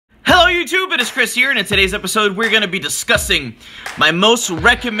YouTube? It is Chris here, and in today's episode, we're going to be discussing my most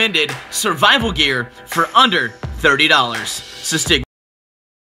recommended survival gear for under $30. So stick.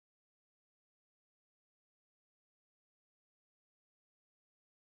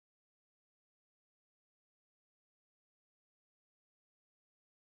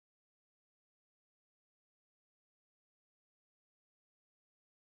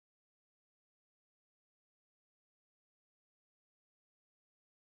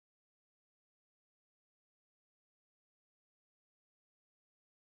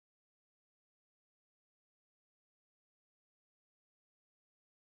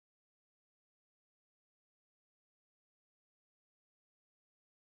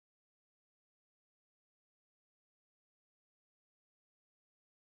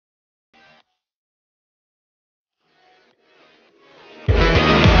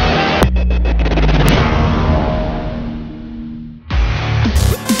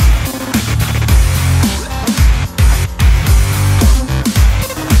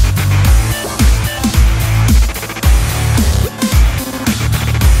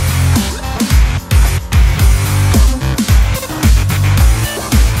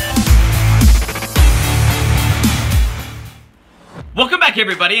 Welcome back,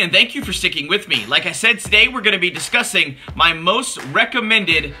 everybody, and thank you for sticking with me. Like I said, today we're going to be discussing my most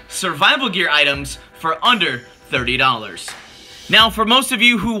recommended survival gear items for under $30. Now, for most of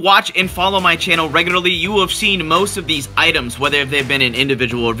you who watch and follow my channel regularly, you will have seen most of these items, whether they've been in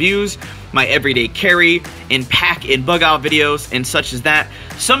individual reviews, my everyday carry, in pack and bug out videos, and such as that.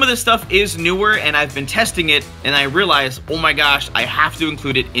 Some of this stuff is newer, and I've been testing it, and I realized, oh my gosh, I have to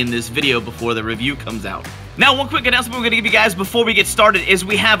include it in this video before the review comes out. Now, one quick announcement we're going to give you guys before we get started is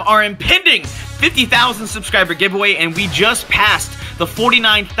we have our impending 50,000 subscriber giveaway, and we just passed the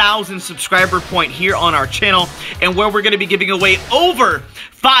 49,000 subscriber point here on our channel, and where we're going to be giving away over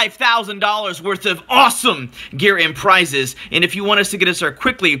 $5,000 worth of awesome gear and prizes. And if you want us to get us there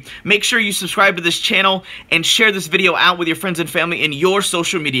quickly, make sure you subscribe to this channel and share this video out with your friends and family in your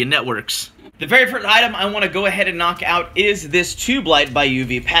social media networks. The very first item I want to go ahead and knock out is this tube light by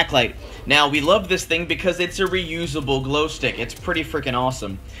UV Packlight. Now, we love this thing because it's a reusable glow stick. It's pretty freaking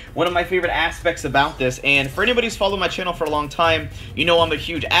awesome. One of my favorite aspects about this, and for anybody who's followed my channel for a long time, you know I'm a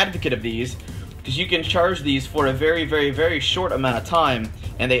huge advocate of these, because you can charge these for a very short amount of time,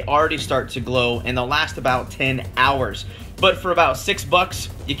 and they already start to glow, and they'll last about 10 hours. But for about $6,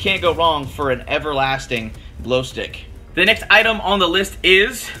 you can't go wrong for an everlasting glow stick. The next item on the list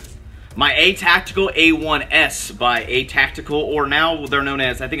is my A-Tactical A1S by A-Tactical, or now they're known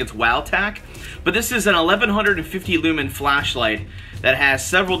as, I think it's WowTac. But this is an 1150 lumen flashlight that has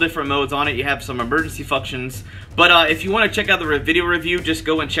several different modes on it. You have some emergency functions. But if you want to check out the video review, just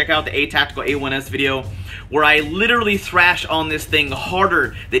go and check out the A-Tactical A1S video, where I literally thrash on this thing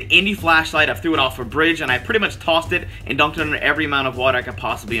harder than any flashlight. I threw it off a bridge, and I pretty much tossed it and dunked it under every amount of water I could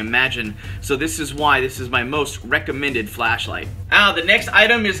possibly imagine. So this is why this is my most recommended flashlight. Now, the next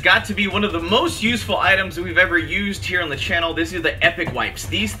item has got to be one of the most useful items that we've ever used here on the channel. This is the Epic Wipes.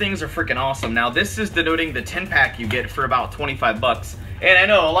 These things are freaking awesome. Now, this is denoting the 10-pack you get for about 25 bucks. And I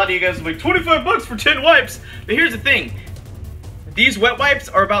know a lot of you guys are like, 25 bucks for 10 wipes. But here's the thing. These wet wipes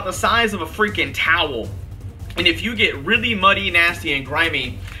are about the size of a freaking towel. And if you get really muddy, nasty, and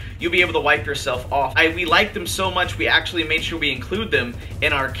grimy, you'll be able to wipe yourself off. We like them so much, we actually made sure we include them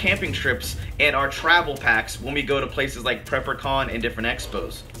in our camping trips and our travel packs when we go to places like PrepperCon and different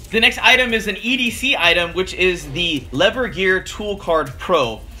expos. The next item is an EDC item, which is the Lever Gear Tool Card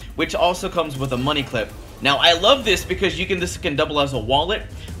Pro, which also comes with a money clip. Now, I love this because this can double as a wallet,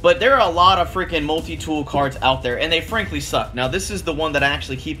 but there are a lot of freaking multi-tool cards out there, and they frankly suck. Now, this is the one that I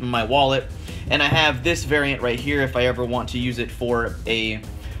actually keep in my wallet, and I have this variant right here if I ever want to use it for a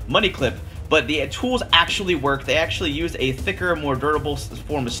money clip. But the tools actually work. They actually use a thicker, more durable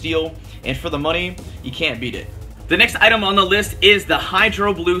form of steel, and for the money, you can't beat it. The next item on the list is the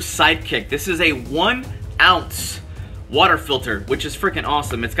Hydro Blue Sidekick. This is a 1 ounce water filter, which is freaking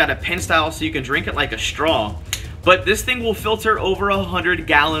awesome. It's got a pen style so you can drink it like a straw, but this thing will filter over 100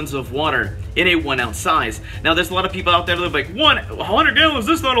 gallons of water in a 1 ounce size. Now, there's a lot of people out there that are like, 100 gallons,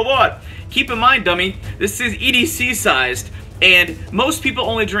 that's not a lot. Keep in mind, dummy, this is EDC sized, and most people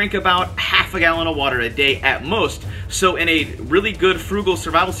only drink about half a gallon of water a day at most. So in a really good frugal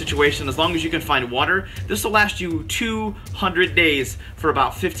survival situation, as long as you can find water, this will last you 200 days for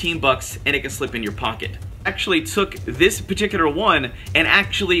about 15 bucks, and it can slip in your pocket. Actually took this particular one and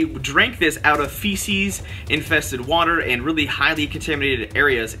actually drank this out of feces infested water and really highly contaminated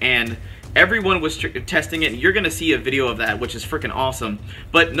areas, and everyone was testing it. You're gonna see a video of that, which is freaking awesome.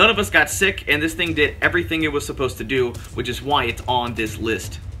 But none of us got sick, and this thing did everything it was supposed to do, which is why it's on this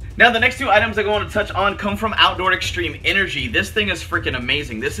list. Now the next two items I want to touch on come from Outdoor Extreme Energy. This thing is freaking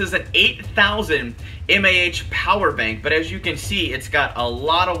amazing. This is an 8,000 mAh power bank, but as you can see, it's got a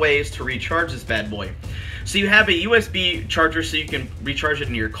lot of ways to recharge this bad boy. So you have a USB charger so you can recharge it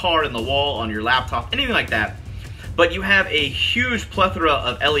in your car, in the wall, on your laptop, anything like that. But you have a huge plethora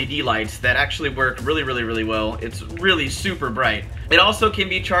of LED lights that actually work really well. It's really super bright. It also can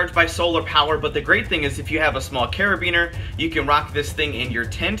be charged by solar power, but the great thing is if you have a small carabiner, you can rock this thing in your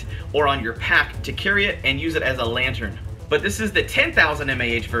tent or on your pack to carry it and use it as a lantern. But this is the 10,000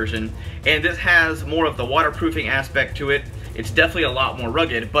 mAh version, and this has more of the waterproofing aspect to it. It's definitely a lot more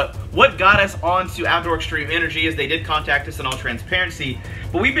rugged, but what got us onto Outdoor Extreme Energy is they did contact us in all transparency,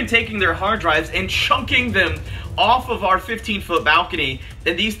 but we've been taking their hard drives and chunking them off of our 15-foot balcony,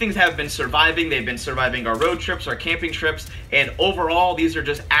 and these things have been surviving. They've been surviving our road trips, our camping trips, and overall, these are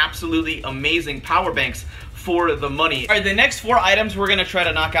just absolutely amazing power banks for the money. All right, the next four items we're gonna try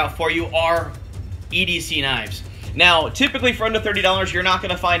to knock out for you are EDC knives. Now, typically for under $30, you're not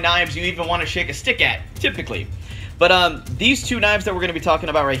gonna find knives you even wanna shake a stick at, typically. But these two knives that we're going to be talking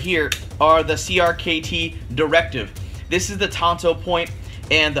about right here are the CRKT Directive. This is the Tonto point,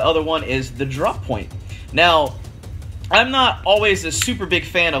 and the other one is the Drop point. Now, I'm not always a super big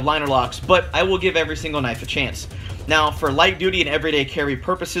fan of liner locks, but I will give every single knife a chance. Now, for light duty and everyday carry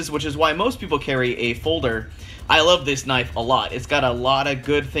purposes, which is why most people carry a folder, I love this knife a lot. It's got a lot of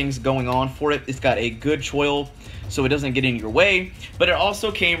good things going on for it. It's got a good choil, so it doesn't get in your way, but it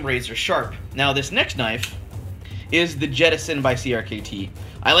also came razor sharp. Now, this next knife is the Jettison by CRKT.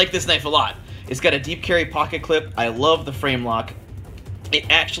 I like this knife a lot. It's got a deep carry pocket clip. I love the frame lock. It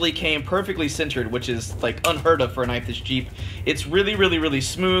actually came perfectly centered, which is like unheard of for a knife this cheap. It's really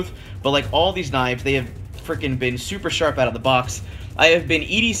smooth, but like all these knives, they have freaking been super sharp out of the box. I have been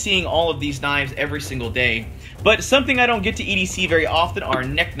EDCing all of these knives every single day, but something I don't get to EDC very often are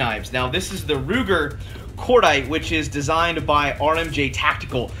neck knives. Now this is the Ruger Cordite, which is designed by RMJ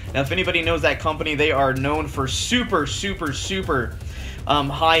Tactical. Now, if anybody knows that company, they are known for super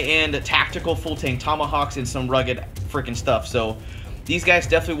high-end tactical full-tank tomahawks and some rugged freaking stuff. So these guys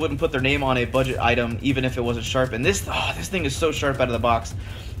definitely wouldn't put their name on a budget item, even if it wasn't sharp. And this thing is so sharp out of the box.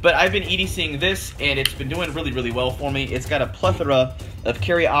 But I've been EDCing this, and it's been doing really well for me. It's got a plethora of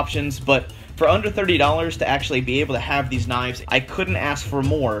carry options, but for under $30 to actually be able to have these knives, I couldn't ask for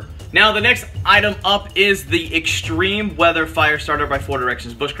more. Now the next item up is the Extreme Weather Fire Starter by 4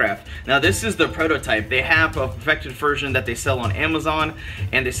 Directions Bushcraft. Now this is the prototype. They have a perfected version that they sell on Amazon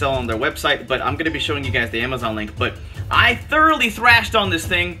and they sell on their website, but I'm going to be showing you guys the Amazon link. But I thoroughly thrashed on this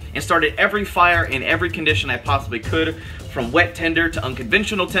thing and started every fire in every condition I possibly could, from wet tinder to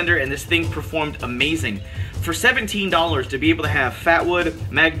unconventional tinder, and this thing performed amazing. For $17 to be able to have fat wood,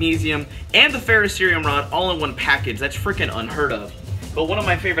 magnesium, and the ferrocerium rod all in one package, that's freaking unheard of. But one of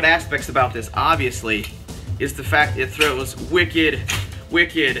my favorite aspects about this, obviously, is the fact it throws wicked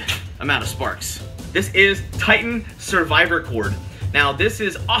amount of sparks. This is Titan Survivor Cord. Now this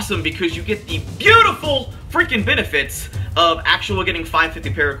is awesome because you get the beautiful freaking benefits of actual getting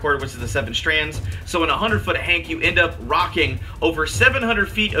 550 paracord, which is the 7 strands. So in a 100-foot hank, you end up rocking over 700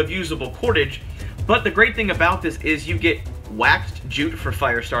 feet of usable cordage. But the great thing about this is you get waxed jute for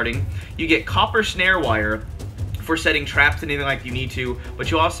fire starting, you get copper snare wire for setting traps and anything like you need to, but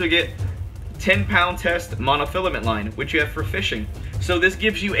you also get 10-pound test monofilament line, which you have for fishing. So this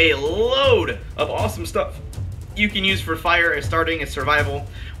gives you a load of awesome stuff you can use for fire and starting and survival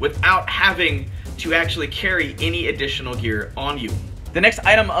without having to actually carry any additional gear on you. The next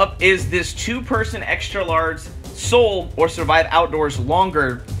item up is this 2-person extra large Soul or Survive Outdoors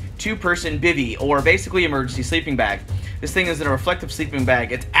Longer 2-person bivvy, or basically emergency sleeping bag. This thing is in a reflective sleeping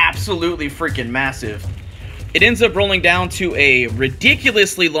bag. It's absolutely freaking massive. It ends up rolling down to a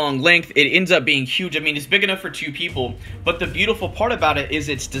ridiculously long length. It ends up being huge. I mean, it's big enough for 2 people, but the beautiful part about it is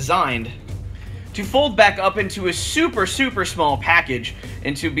it's designed to fold back up into a super small package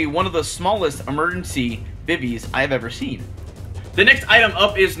and to be one of the smallest emergency bivvies I've ever seen. The next item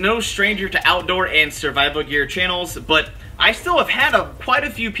up is no stranger to outdoor and survival gear channels, but I still have had quite a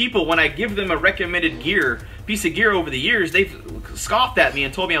few people, when I give them a recommended piece of gear over the years, they've scoffed at me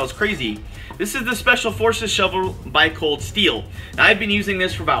and told me I was crazy. This is the Special Forces Shovel by Cold Steel. Now, I've been using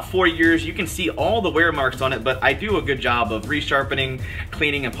this for about 4 years. You can see all the wear marks on it, but I do a good job of resharpening,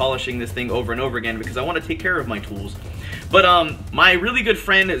 cleaning, and polishing this thing over and over again because I want to take care of my tools. But my really good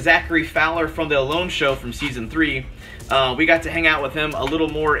friend Zachary Fowler from the Alone Show from Season 3, we got to hang out with him a little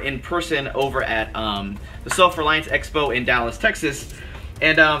more in person over at the Self-Reliance Expo in Dallas, Texas.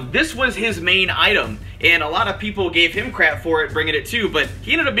 And this was his main item, and a lot of people gave him crap for it, bringing it too, but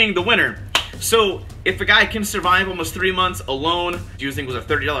he ended up being the winner. So if a guy can survive almost 3 months alone using was a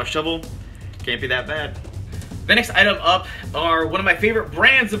 $30 shovel, can't be that bad. The next item up are one of my favorite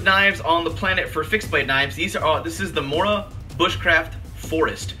brands of knives on the planet for fixed blade knives. This is the Mora Bushcraft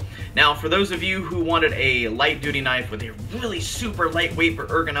Forest. Now, for those of you who wanted a light duty knife with a really super lightweight but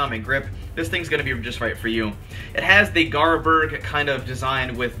ergonomic grip, this thing's gonna be just right for you. It has the Garberg kind of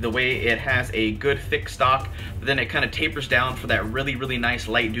design with the way it has a good thick stock, but then it kind of tapers down for that really, really nice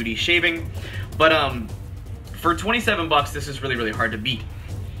light duty shaving. But for 27 bucks, this is really, really hard to beat.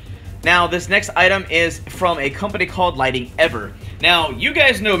 Now, this next item is from a company called Lighting Ever. Now, you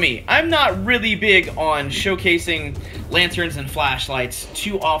guys know me. I'm not really big on showcasing lanterns and flashlights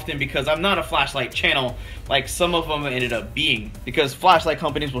too often because I'm not a flashlight channel like some of them ended up being, because flashlight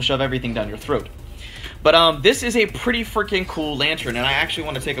companies will shove everything down your throat. But this is a pretty freaking cool lantern, and I actually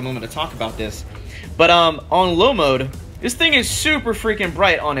want to take a moment to talk about this. But on low mode, this thing is super freaking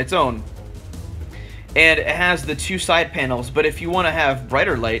bright on its own. And it has the 2 side panels, but if you want to have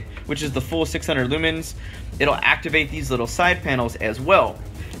brighter light, which is the full 600 lumens, it'll activate these little side panels as well.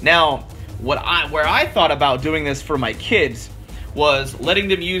 Now, where I thought about doing this for my kids was letting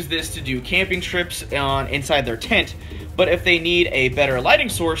them use this to do camping trips inside their tent, but if they need a better lighting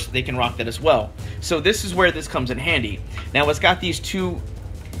source, they can rock that as well. So this is where this comes in handy. Now, it's got these 2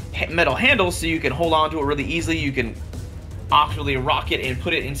 metal handles, so you can hold on to it really easily. You can actually rock it and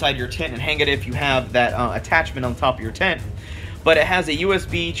put it inside your tent and hang it if you have that attachment on top of your tent. But it has a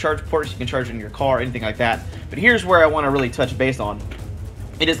USB charge port, so you can charge it in your car, anything like that. But here's where I want to really touch base on.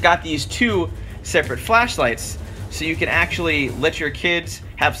 It has got these 2 separate flashlights, so you can actually let your kids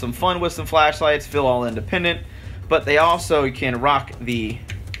have some fun with some flashlights, feel all independent. But they also can rock the,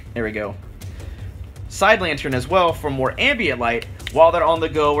 there we go, side lantern as well for more ambient light while they're on the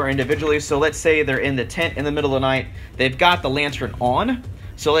go or individually. So let's say they're in the tent in the middle of the night, they've got the lantern on.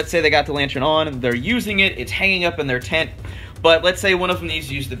 So let's say they got the lantern on, they're using it, it's hanging up in their tent, but let's say one of them needs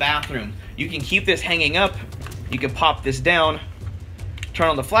to use the bathroom. You can keep this hanging up, you can pop this down, turn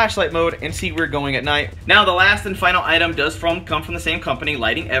on the flashlight mode, and see where you're going at night. Now, the last and final item does come from the same company,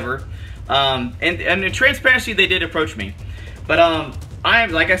 Lighting Ever. And in transparency, they did approach me. But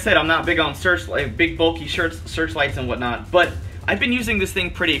like I said, I'm not big on big bulky searchlights and whatnot, but I've been using this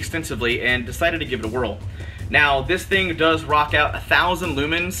thing pretty extensively and decided to give it a whirl. Now, this thing does rock out 1,000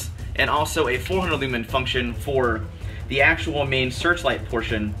 lumens and also a 400 lumen function for the actual main searchlight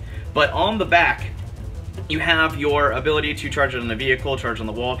portion. But on the back, you have your ability to charge it on the vehicle, charge on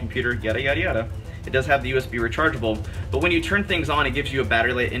the wall, computer, yada yada yada. It does have the USB rechargeable, but when you turn things on, it gives you a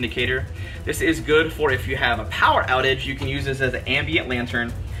battery light indicator. This is good for if you have a power outage, you can use this as an ambient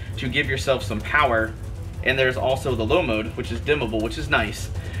lantern to give yourself some power. And there's also the low mode, which is dimmable, which is nice.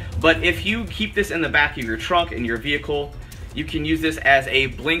 But if you keep this in the back of your trunk in your vehicle, you can use this as a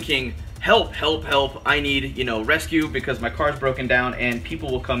blinking help, help, help, I need, rescue because my car's broken down, and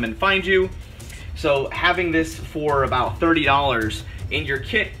people will come and find you. So having this for about $30 in your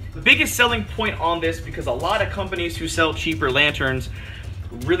kit, the biggest selling point on this, because a lot of companies who sell cheaper lanterns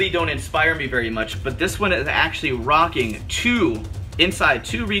really don't inspire me very much, but this one is actually rocking 2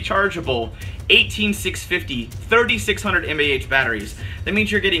 rechargeable 18650 3600 mAh batteries. That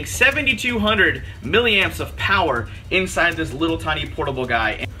means you're getting 7200 milliamps of power inside this little tiny portable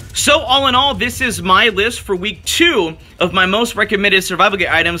guy. So all in all, this is my list for week 2 of my most recommended survival gear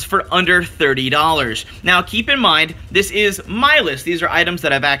items for under $30. Now keep in mind, this is my list. These are items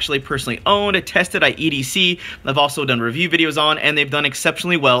that I've actually personally owned, tested, I EDC, I've also done review videos on, and they've done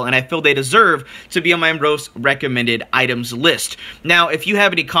exceptionally well, and I feel they deserve to be on my most recommended items list. Now, if you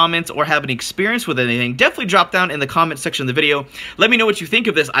have any comments or have any experience with anything, definitely drop down in the comment section of the video. Let me know what you think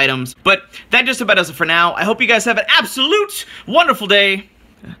of these items. But that just about does it for now. I hope you guys have an absolute wonderful day.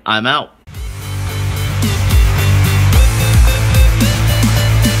 I'm out.